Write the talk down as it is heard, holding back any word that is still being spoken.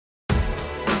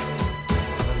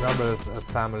number of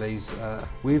families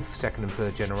with second and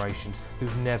third generations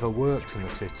who've never worked in the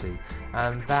city,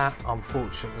 and that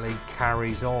unfortunately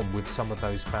carries on with some of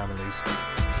those families.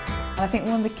 I think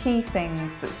one of the key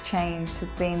things that's changed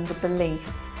has been the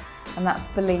belief, and that's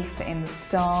belief in the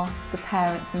staff, the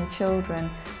parents and the children,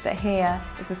 that here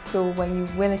is a school where you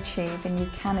will achieve and you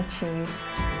can achieve.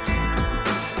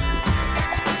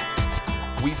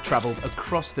 We've travelled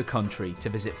across the country to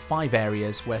visit 5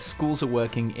 areas where schools are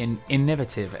working in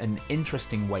innovative and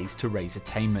interesting ways to raise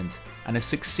attainment and are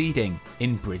succeeding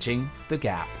in bridging the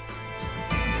gap.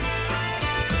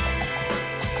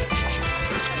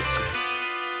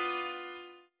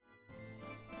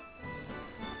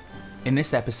 In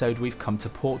this episode, we've come to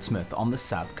Portsmouth on the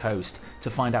south coast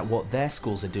to find out what their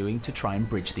schools are doing to try and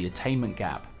bridge the attainment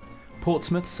gap.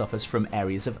 Portsmouth suffers from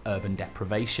areas of urban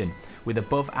deprivation, with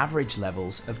above average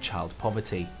levels of child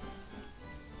poverty.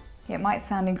 It might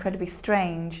sound incredibly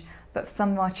strange, but for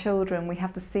some of our children we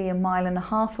have the sea 1.5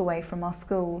 miles away from our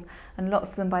school, and lots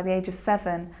of them by the age of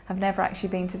 7 have never actually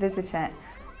been to visit it.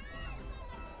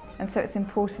 And so it's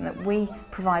important that we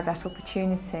provide that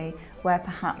opportunity where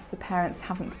perhaps the parents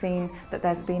haven't seen that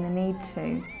there's been a need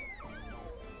to.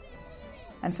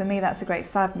 And for me that's a great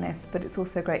sadness, but it's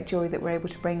also a great joy that we're able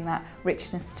to bring that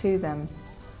richness to them.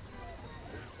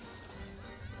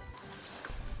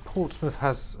 Portsmouth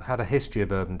has had a history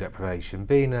of urban deprivation.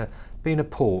 Being a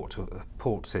port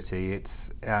city,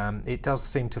 it does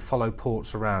seem to follow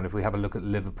ports around. If we have a look at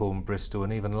Liverpool and Bristol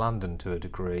and even London to a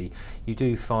degree, you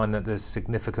do find that there's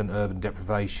significant urban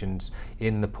deprivations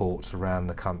in the ports around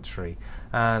the country,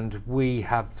 and we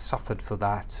have suffered for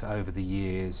that over the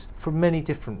years for many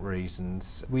different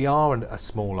reasons. We are a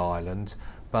small island,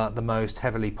 but the most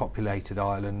heavily populated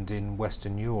island in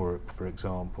Western Europe, for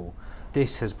example.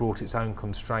 This has brought its own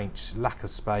constraints, lack of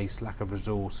space, lack of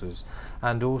resources,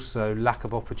 and also lack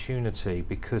of opportunity,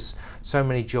 because so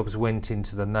many jobs went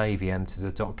into the Navy and to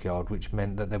the dockyard, which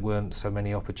meant that there weren't so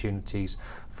many opportunities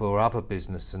for other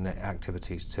business and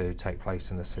activities to take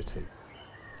place in the city.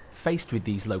 Faced with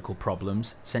these local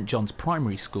problems, St John's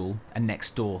Primary School and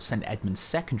next door St Edmund's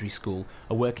Secondary School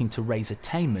are working to raise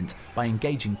attainment by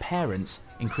engaging parents,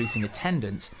 increasing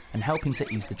attendance and helping to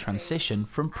ease the transition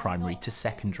from primary to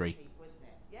secondary.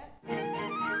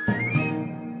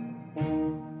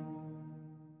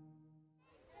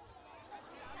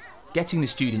 Getting the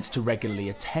students to regularly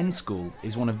attend school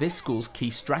is one of this school's key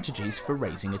strategies for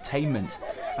raising attainment,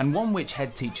 and one which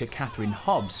head teacher Catherine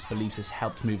Hobbs believes has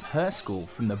helped move her school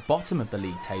from the bottom of the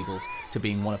league tables to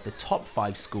being one of the top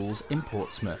 5 schools in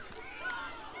Portsmouth.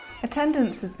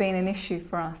 Attendance has been an issue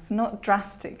for us, not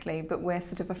drastically, but we're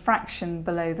sort of a fraction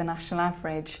below the national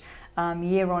average.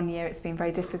 Year on year it's been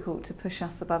very difficult to push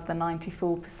us above the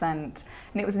 94%, and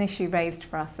it was an issue raised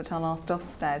for us at our last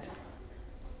Ofsted.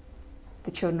 The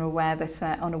children are aware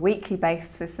that on a weekly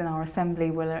basis in our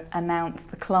assembly we'll announce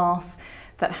the class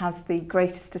that has the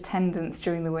greatest attendance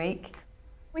during the week.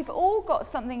 We've all got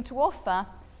something to offer,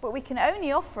 but we can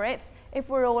only offer it if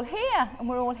we're all here, and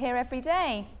we're all here every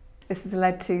day. This has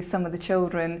led to some of the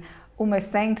children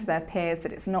almost saying to their peers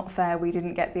that it's not fair we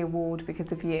didn't get the award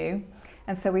because of you.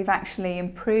 And so we've actually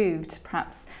improved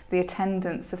perhaps the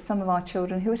attendance of some of our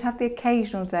children who would have the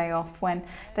occasional day off when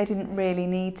they didn't really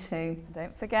need to.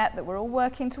 Don't forget that we're all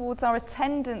working towards our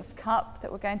attendance cup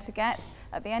that we're going to get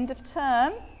at the end of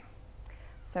term.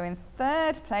 So in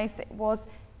 3rd place it was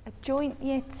a joint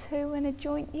year 2 and a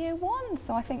joint year 1,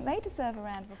 so I think they deserve a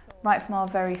round of applause. Right from our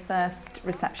very first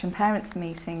reception parents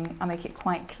meeting, I make it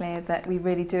quite clear that we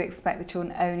really do expect the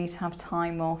children only to have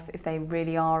time off if they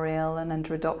really are ill and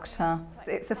under a doctor.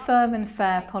 It's a firm and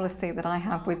fair policy that I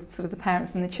have with sort of the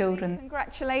parents and the children.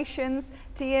 Congratulations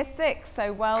to year 6,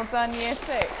 so well done year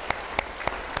 6.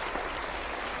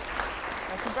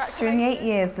 During the 8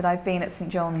 years that I've been at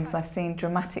St John's, I've seen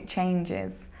dramatic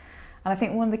changes. And I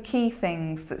think one of the key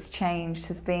things that's changed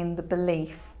has been the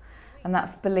belief, and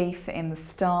that's belief in the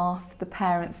staff, the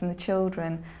parents and the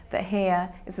children, that here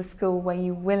is a school where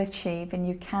you will achieve and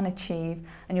you can achieve,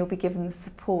 and you'll be given the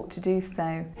support to do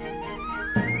so.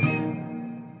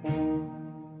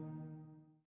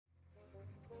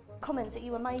 Comments that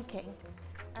you were making.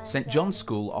 St John's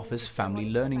School offers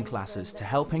family learning classes to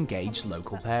help engage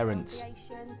local parents.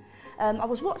 I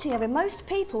was watching it, and most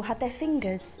people had their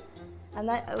fingers. And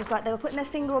it was like they were putting their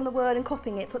finger on the word and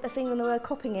copying it, put their finger on the word,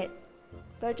 copying it.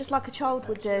 But just like a child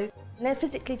would do. And they're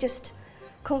physically just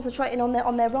concentrating on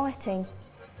their writing.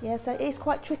 Yeah, so it is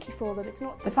quite tricky for them. It's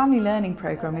not. The family learning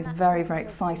programme is a very, very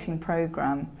exciting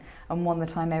programme, and one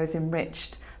that I know has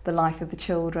enriched the life of the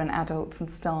children, adults and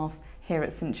staff here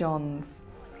at St John's.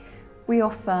 We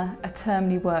offer a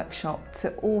termly workshop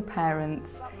to all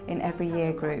parents in every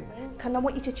year group. Can I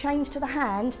want you to change to the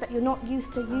hand that you're not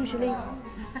used to usually?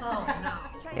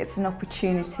 It's an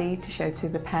opportunity to show to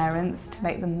the parents, to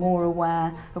make them more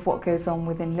aware of what goes on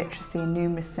within literacy and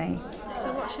numeracy.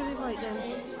 So what should we write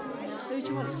then? Who do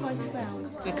you want to write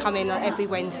about? We come in every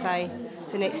Wednesday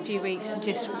for the next few weeks and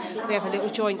we have a little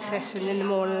joint session in the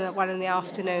morning and one in the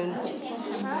afternoon.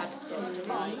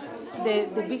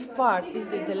 The big part is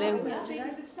the language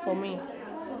for me,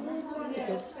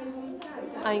 because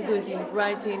I'm good in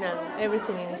writing and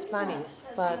everything in Spanish,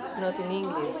 but not in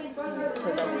English,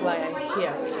 so that's why I'm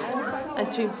here.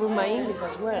 And to improve my English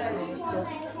as well. I mean, it's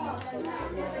just...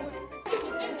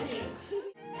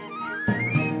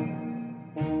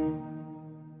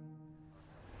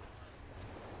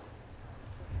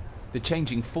 The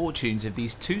changing fortunes of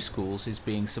these two schools is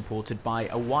being supported by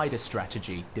a wider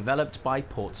strategy developed by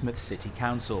Portsmouth City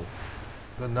Council.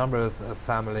 A number of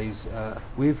families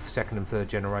with second and third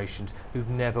generations who've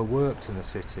never worked in the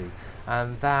city,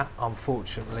 and that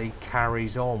unfortunately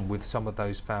carries on with some of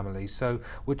those families. So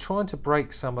we're trying to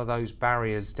break some of those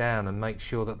barriers down and make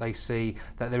sure that they see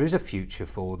that there is a future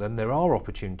for them, there are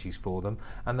opportunities for them,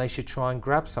 and they should try and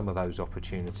grab some of those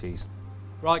opportunities.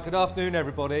 Right, good afternoon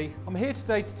everybody. I'm here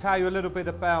today to tell you a little bit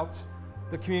about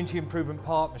the Community Improvement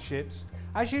Partnerships.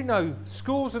 As you know,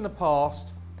 schools in the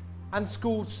past and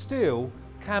schools still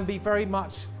can be very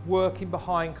much working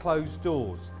behind closed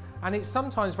doors, and it's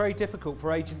sometimes very difficult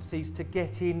for agencies to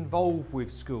get involved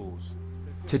with schools.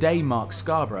 Today, Mark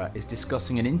Scarborough is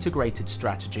discussing an integrated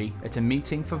strategy at a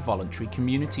meeting for voluntary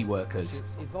community workers.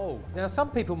 Evolve. Now some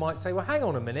people might say, well hang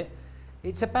on a minute,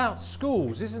 it's about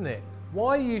schools, isn't it?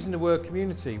 Why are you using the word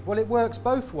community? Well, it works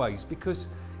both ways, because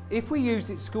if we used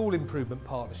it school improvement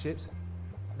partnerships,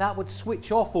 that would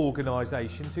switch off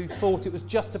organisations who thought it was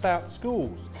just about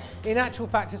schools. In actual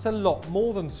fact, it's a lot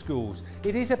more than schools.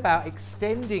 It is about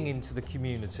extending into the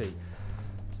community.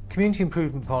 Community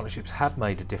improvement partnerships have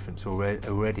made a difference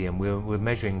already, and we're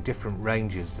measuring different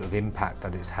ranges of impact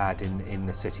that it's had in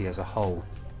the city as a whole.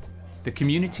 The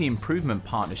community improvement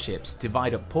partnerships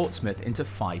divide up Portsmouth into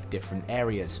 5 different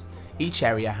areas. Each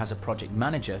area has a project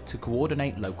manager to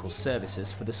coordinate local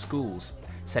services for the schools.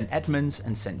 St Edmunds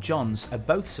and St John's are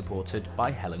both supported by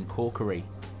Helen Corkery.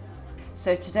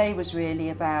 So today was really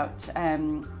about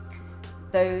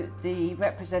the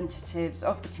representatives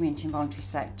of the community and voluntary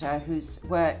sector whose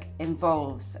work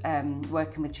involves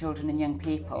working with children and young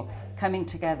people coming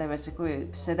together as a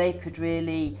group so they could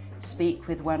really speak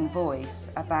with one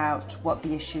voice about what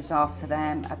the issues are for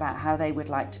them, about how they would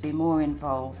like to be more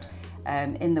involved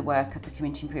in the work of the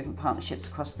community improvement partnerships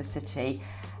across the city,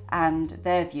 and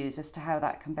their views as to how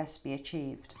that can best be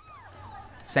achieved.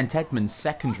 St Edmunds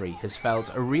Secondary has felt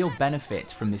a real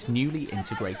benefit from this newly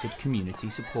integrated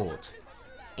community support.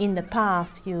 In the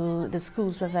past, the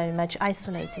schools were very much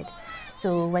isolated.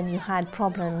 So when you had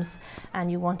problems and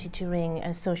you wanted to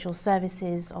ring social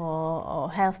services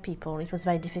or health people, it was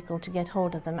very difficult to get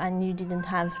hold of them, and you didn't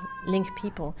have link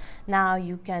people. Now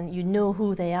you know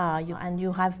who they are, and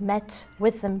you have met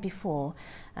with them before.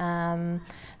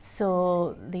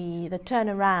 So the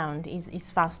turnaround is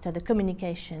faster, the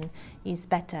communication is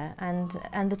better,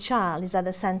 and the child is at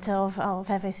the center of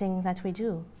everything that we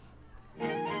do.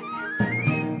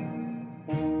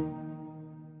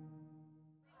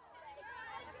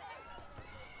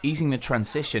 Easing the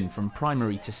transition from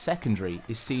primary to secondary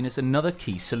is seen as another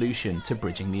key solution to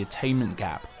bridging the attainment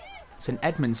gap. St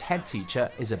Edmunds head teacher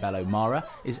Isabel O'Mara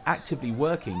is actively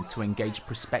working to engage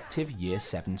prospective Year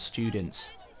 7 students.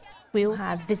 We'll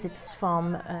have visits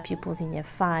from pupils in Year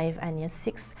 5 and Year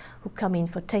 6 who come in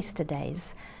for taster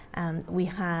days. We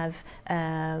have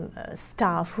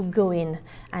staff who go in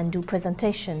and do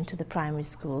presentation to the primary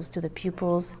schools, to the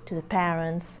pupils, to the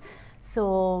parents.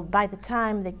 So by the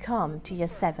time they come to Year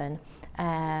 7,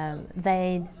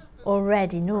 they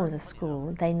already know the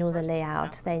school, they know the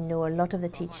layout, they know a lot of the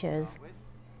teachers.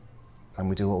 And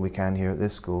we do what we can here at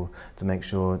this school to make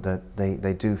sure that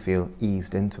they do feel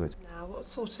eased into it. Now, what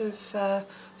sort of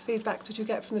feedback did you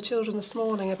get from the children this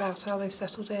morning about how they've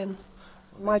settled in?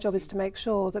 My job is to make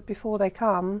sure that before they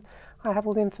come, I have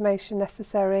all the information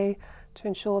necessary to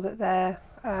ensure that they're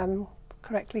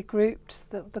correctly grouped,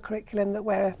 that the curriculum that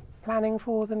we're planning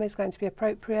for them is going to be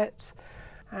appropriate,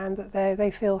 and that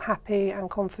they feel happy and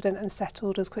confident and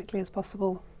settled as quickly as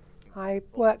possible. I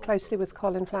work closely with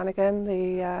Colin Flanagan,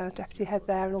 the deputy head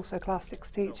there, and also Class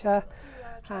 6 teacher,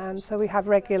 so we have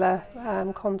regular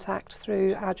contact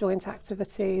through our joint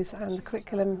activities and the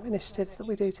curriculum initiatives that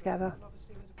we do together.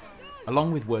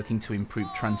 Along with working to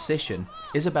improve transition,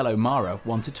 Isabel O'Mara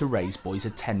wanted to raise boys'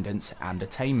 attendance and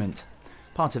attainment.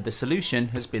 Part of the solution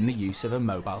has been the use of a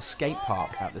mobile skate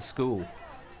park at the school.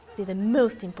 The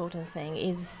most important thing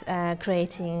is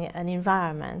creating an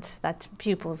environment that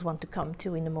pupils want to come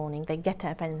to in the morning. They get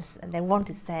up and they want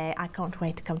to say, I can't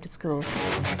wait to come to school.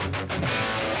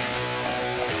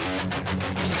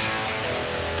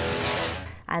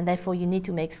 And therefore you need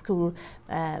to make school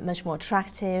much more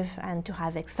attractive and to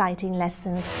have exciting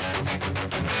lessons.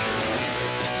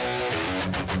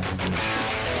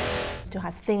 To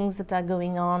have things that are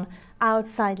going on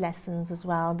outside lessons as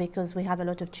well, because we have a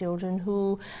lot of children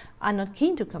who are not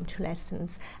keen to come to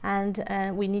lessons, and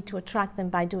we need to attract them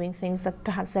by doing things that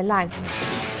perhaps they like.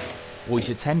 Boys'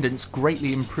 attendance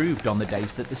greatly improved on the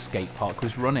days that the skate park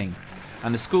was running,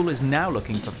 and the school is now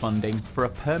looking for funding for a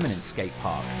permanent skate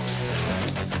park.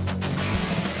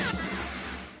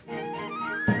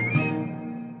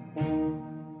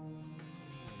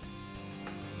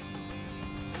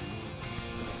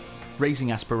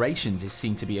 Raising aspirations is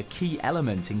seen to be a key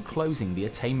element in closing the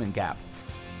attainment gap.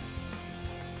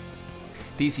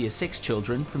 These Year 6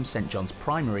 children from St John's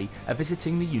Primary are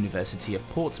visiting the University of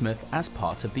Portsmouth as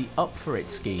part of the Up For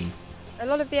It scheme. A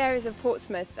lot of the areas of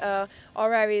Portsmouth are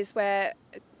areas where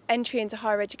entry into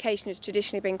higher education has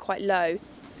traditionally been quite low.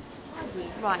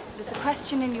 Right, there's a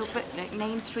question in your booklet,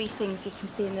 name 3 things you can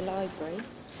see in the library.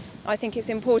 I think it's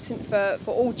important for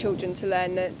all children to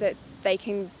learn that they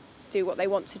can do what they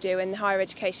want to do, and higher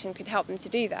education could help them to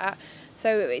do that.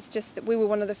 So it's just that we were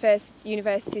one of the first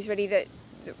universities really that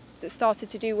started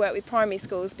to do work with primary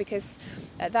schools, because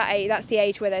at that age, that's the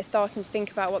age where they're starting to think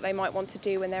about what they might want to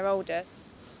do when they're older.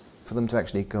 For them to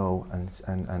actually go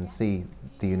and see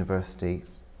the university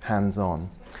hands-on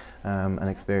and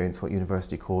experience what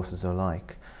university courses are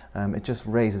like, it just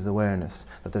raises awareness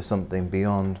that there's something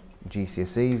beyond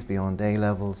GCSEs, beyond A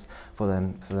levels for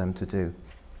them to do.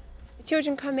 The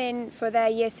children come in for their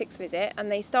Year 6 visit,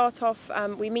 and they start off,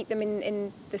 we meet them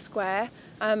in the square,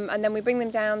 and then we bring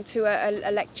them down to a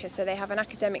lecture. So they have an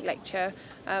academic lecture.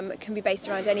 It can be based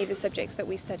around any of the subjects that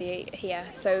we study here.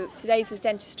 So today's was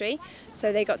dentistry,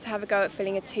 so they got to have a go at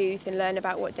filling a tooth and learn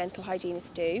about what dental hygienists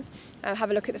do.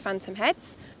 Have a look at the phantom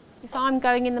heads. If I'm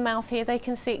going in the mouth here, they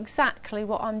can see exactly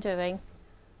what I'm doing.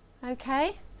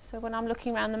 Okay? So when I'm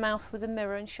looking around the mouth with a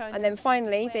mirror and showing. And then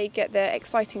finally, they get the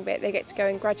exciting bit. They get to go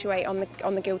and graduate on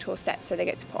the Guildhall steps. So they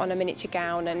get to put on a miniature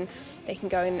gown, and they can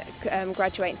go and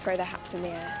graduate and throw their hats in the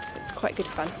air. So it's quite good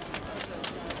fun.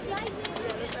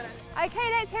 Okay,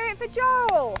 let's hear it for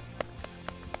Joel.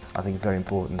 I think it's very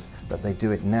important that they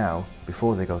do it now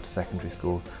before they go to secondary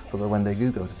school, so that when they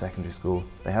do go to secondary school,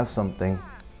 they have something,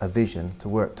 a vision to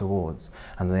work towards,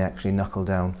 and they actually knuckle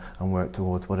down and work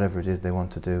towards whatever it is they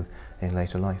want to do in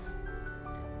later life.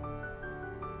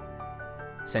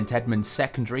 St Edmund's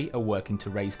Secondary are working to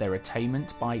raise their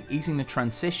attainment by easing the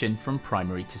transition from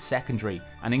primary to secondary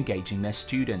and engaging their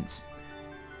students.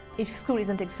 If school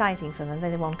isn't exciting for them,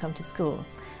 then they won't come to school.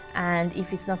 And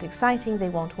if it's not exciting, they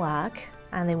won't work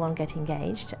and they won't get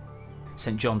engaged.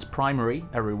 St John's Primary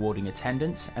are rewarding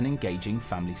attendance and engaging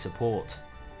family support.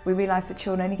 We realise that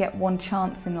children only get one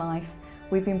chance in life.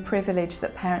 We've been privileged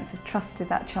that parents have trusted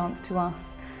that chance to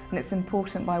us, and it's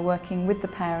important by working with the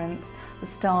parents, the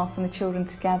staff and the children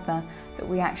together that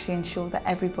we actually ensure that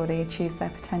everybody achieves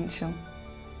their potential.